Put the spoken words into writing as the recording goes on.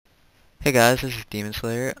Hey guys, this is Demon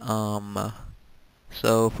Slayer.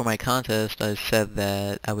 So for my contest, I said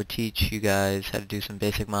that I would teach you guys how to do some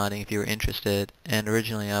basic modding if you were interested. And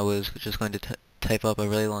originally I was just going to type up a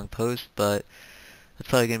really long post, but it's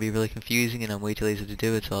probably going to be really confusing and I'm way too lazy to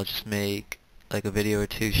do it, so I'll just make like a video or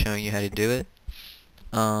two showing you how to do it.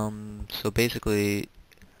 So basically,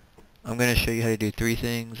 I'm going to show you how to do three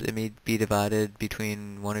things. It may be divided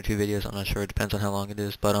between one or two videos, I'm not sure, it depends on how long it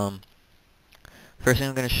is, but first thing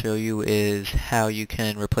I'm going to show you is how you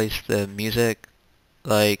can replace the music,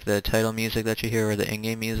 like the title music that you hear or the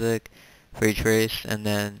in-game music for each race, and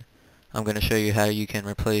then I'm going to show you how you can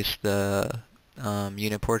replace the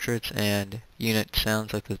unit portraits and unit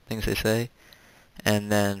sounds, like the things they say.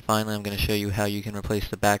 And then finally I'm going to show you how you can replace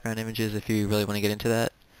the background images if you really want to get into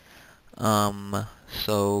that.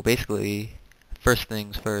 So basically, first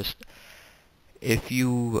things first, if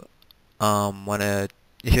you wanna,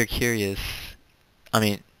 if you're curious, I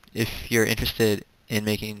mean, if you're interested in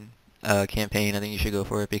making a campaign, I think you should go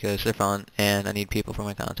for it because they're fun and I need people for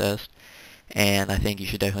my contest. And I think you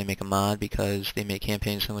should definitely make a mod because they make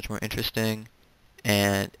campaigns so much more interesting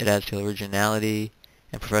and it adds to originality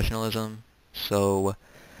and professionalism. So,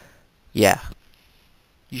 yeah,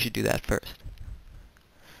 you should do that first.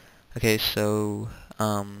 Okay, so,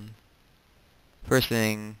 first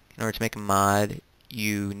thing, in order to make a mod,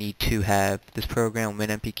 you need to have this program,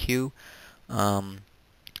 WinMPQ. Um,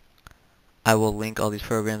 I will link all these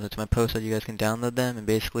programs into my post so you guys can download them. And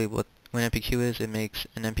basically what WinMPQ is, it makes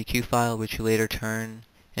an MPQ file which you later turn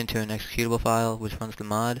into an executable file which runs the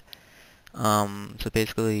mod. So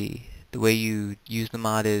basically the way you use the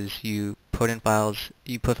mod is you put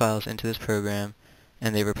files into this program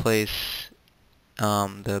and they replace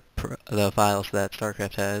the files that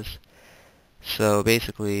Starcraft has. So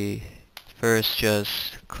basically, first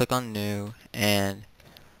just click on new and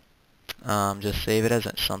just save it as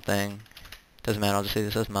something. Doesn't matter, I'll just say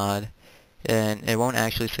this as mod. And it won't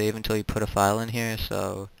actually save until you put a file in here,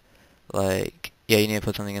 so like, yeah, you need to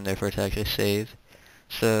put something in there for it to actually save.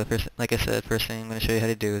 So first, like I said, first thing I'm going to show you how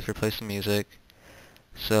to do is replace the music.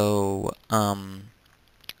 So,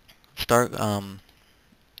 start,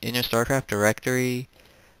 in your StarCraft directory,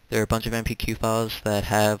 there are a bunch of MPQ files that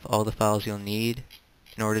have all the files you'll need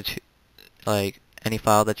in order to, like, any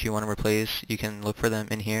file that you want to replace, you can look for them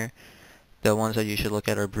in here. The ones that you should look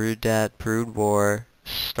at are BroodDat, Brood War,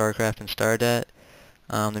 Starcraft, and Stardat.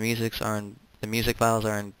 The music files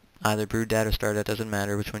are in either BroodDat or Stardat, doesn't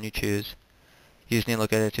matter which one you choose. You just need to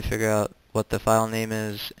look at it to figure out what the file name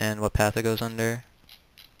is and what path it goes under.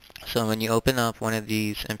 So when you open up one of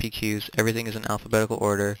these MPQs, everything is in alphabetical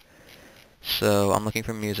order. So I'm looking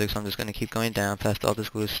for music, so I'm just going to keep going down past all this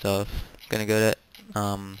glue stuff. I'm going to go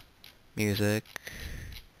to music.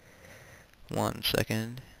 One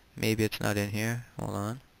second. Maybe it's not in here. Hold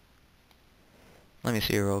on. Let me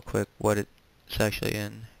see real quick what it's actually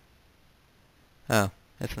in. Oh,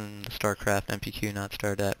 it's in the StarCraft MPQ, not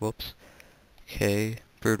Stardat. Whoops. Okay,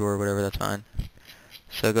 Brood War, whatever, that's fine.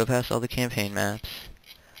 So go past all the campaign maps.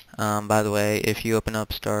 By the way, if you open up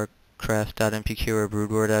starcraft.mpq or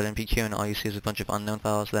broodwar.mpq and all you see is a bunch of unknown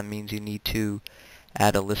files, that means you need to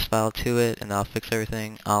add a list file to it, and I'll fix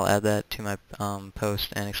everything. I'll add that to my post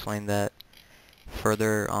and explain that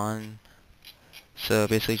further on. So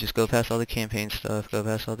basically just go past all the campaign stuff, go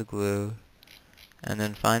past all the glue, and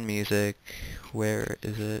then find music. Where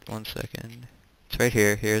is it? One second. It's right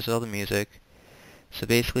here. Here's all the music. So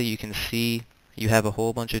basically you can see you have a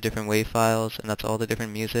whole bunch of different WAV files, and that's all the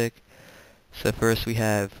different music. So first we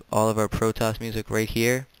have all of our Protoss music right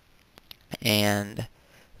here, and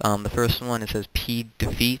the first one, it says P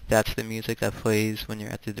defeat. That's the music that plays when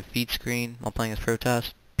you're at the defeat screen while playing as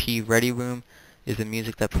Protoss. P ready room is the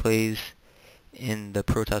music that plays in the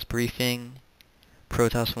Protoss briefing.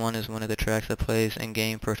 Protoss 1 is one of the tracks that plays in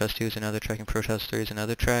game. Protoss 2 is another track, and Protoss 3 is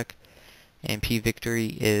another track. And P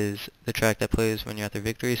victory is the track that plays when you're at the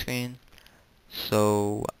victory screen.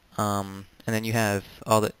 So, and then you have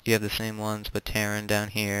the same ones, but Terran down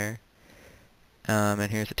here. And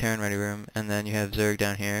here's the Terran ready room, and then you have Zerg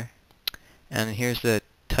down here. And here's the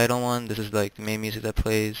title one. This is like the main music that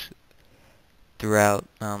plays throughout,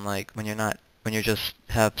 like when you just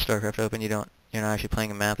have StarCraft open, you're not actually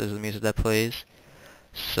playing a map. This is the music that plays.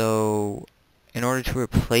 So, in order to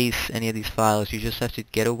replace any of these files, you just have to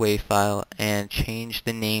get a WAV file and change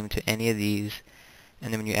the name to any of these.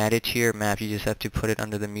 And then when you add it to your map, you just have to put it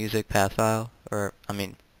under the music path file, or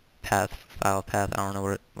path, I don't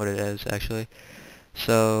know what it is actually.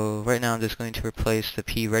 So right now I'm just going to replace the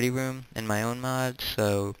P ready room in my own mod.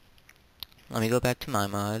 So let me go back to my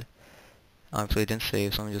mod. Obviously it didn't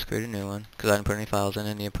save, so let me just create a new one because I didn't put any files in.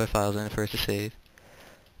 I need to put files in it for it to save.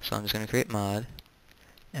 So I'm just going to create mod,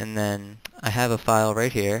 and then I have a file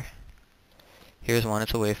right here. Here's one,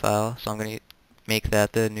 it's a WAV file, so I'm going to make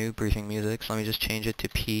that the new briefing music. So let me just change it to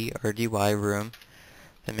PRDY room.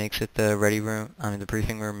 That makes it the the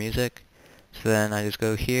briefing room music. So then I just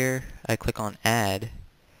go here, I click on add,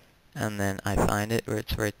 and then I find it where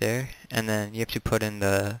it's right there. And then you have to put in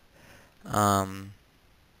the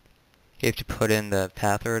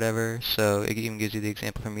path or whatever. So it even gives you the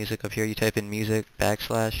example for music up here. You type in music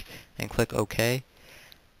backslash and click OK,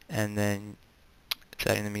 and then it's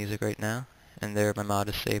adding the music right now. And there my mod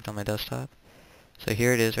is saved on my desktop. So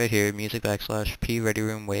here it is right here, music backslash P ready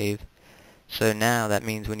room wave. So now that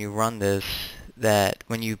means when you run this, that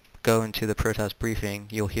when you go into the Protoss briefing,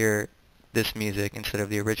 you'll hear this music instead of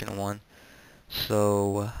the original one.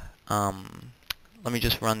 So let me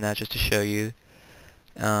just run that just to show you.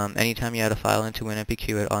 Anytime you add a file into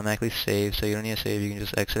WinMPQ, it automatically saves, so you don't need to save, you can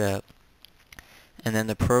just exit out. And then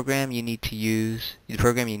the program you need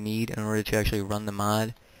in order to actually run the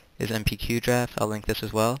mod is MPQ draft. I'll link this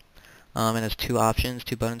as well. It has two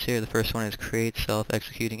buttons here. The first one is create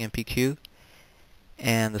self-executing MPQ,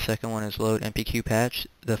 and the second one is load MPQ patch.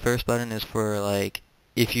 The first button is for like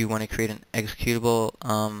if you want to create an executable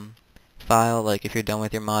file, like if you're done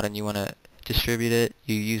with your mod and you want to distribute it,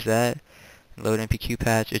 you use that. Load MPQ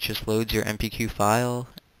patch, it just loads your MPQ file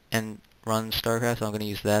and runs Starcraft, so I'm going to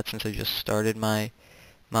use that since I just started my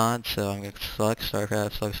mod. So I'm going to select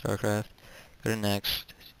Starcraft, go to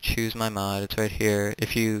next, choose my mod, it's right here.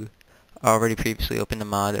 If you already previously opened the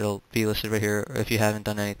mod, it'll be listed right here, or if you haven't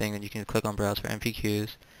done anything, then you can click on browse for MPQs.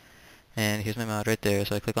 And here's my mod right there,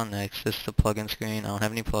 so I click on next. This is the plugin screen. I don't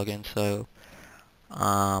have any plugins, so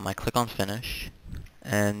I click on finish,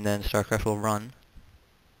 and then Starcraft will run.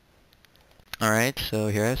 Alright, so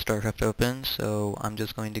here I have Starcraft open, so I'm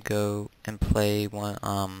just going to go and play one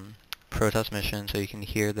Protoss mission so you can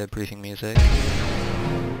hear the briefing music.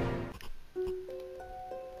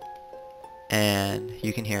 And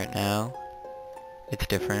you can hear it now. It's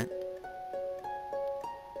different.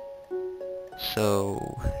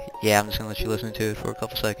 So yeah, I'm just gonna let you listen to it for a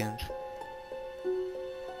couple seconds.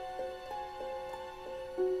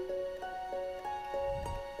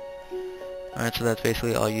 Alright, so that's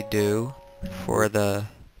basically all you do for the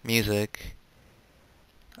music.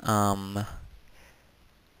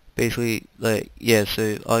 Basically, like, yeah,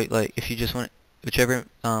 so all, like, if you just want whichever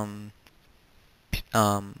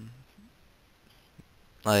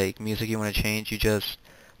like music you want to change, you just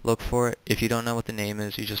look for it. If you don't know what the name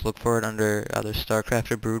is, you just look for it under either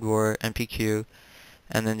Starcraft or Brood War MPQ,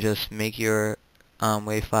 and then just make your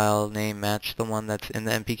WAV file name match the one that's in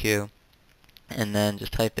the MPQ, and then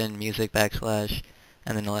just type in music backslash,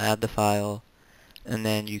 and then it'll add the file, and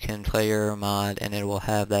then you can play your mod and it will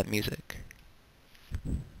have that music.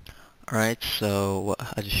 Alright, so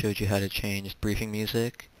I just showed you how to change briefing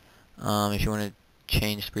music. If you want to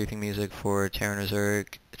change the briefing music for Terran or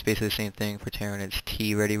Zerg, it's basically the same thing. For Terran it's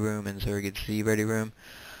T ready room and Zerg it's Z ready room.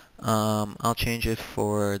 I'll change it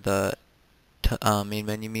for the main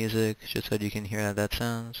menu music just so you can hear how that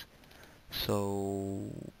sounds. So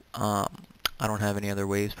I don't have any other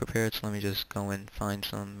waves prepared, so let me just go and find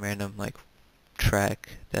some random like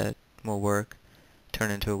track that will work.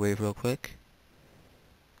 Turn into a wave real quick.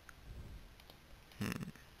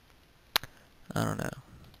 I don't know.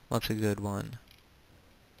 What's a good one?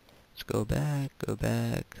 Let's go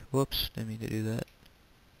back. Whoops, didn't mean to do that.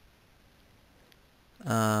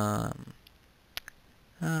 I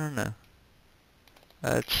don't know.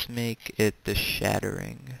 Let's make it the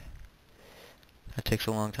shattering. That takes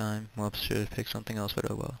a long time. Whoops, should have picked something else, but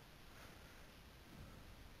oh well.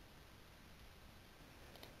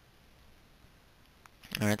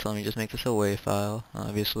 Alright, so let me just make this a WAV file,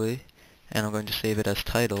 obviously. And I'm going to save it as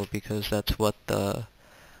title because that's what the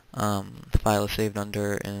file is saved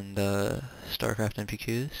under in the Starcraft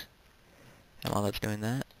MPQs. And while that's doing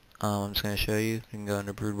that, I'm just going to show you. You can go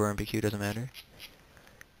under Brood War MPQ, doesn't matter.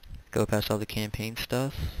 Go past all the campaign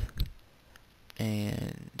stuff.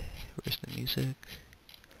 And where's the music?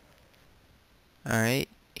 Alright.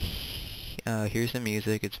 Here's the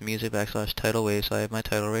music. It's music backslash title wave, so I have my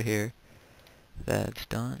title right here. That's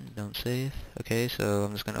done. Don't save. Okay, so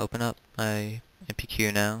I'm just going to open up my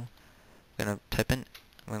MPQ now. I'm going to type in,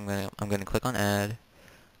 I'm going to click on add.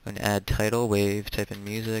 I'm going to add title wave, type in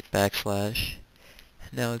music backslash.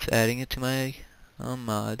 Now it's adding it to my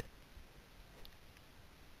mod.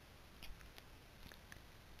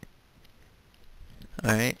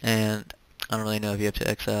 Alright, and I don't really know if you have to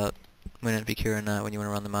X out WinMPQ or not when you want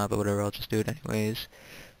to run the mod, but whatever, I'll just do it anyways.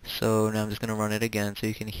 So now I'm just going to run it again so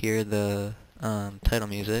you can hear the title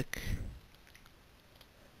music.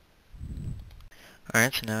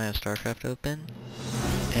 Alright, so now I have Starcraft open,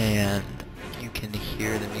 and you can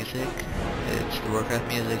hear the music. It's the Warcraft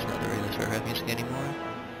music, it's not the regular Starcraft music anymore.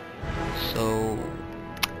 So,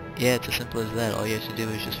 yeah, it's as simple as that. All you have to do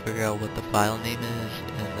is just figure out what the file name is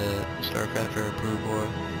in the Starcraft or Brew or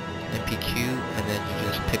MPQ, and then you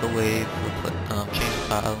just pick a wave, change the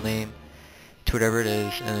file name to whatever it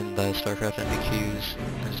is in the Starcraft MPQs,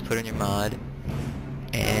 and just put in your mod,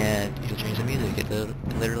 and you'll change the music. It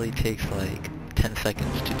literally takes like 10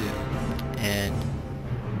 seconds to do, and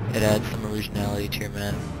it adds some originality to your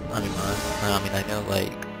mod. I know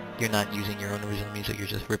like you're not using your own original music, you're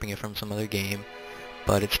just ripping it from some other game,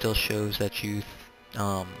 but it still shows that you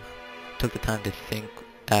took the time to think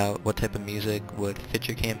out what type of music would fit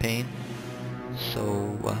your campaign.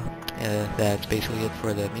 So that's basically it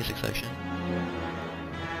for the music section.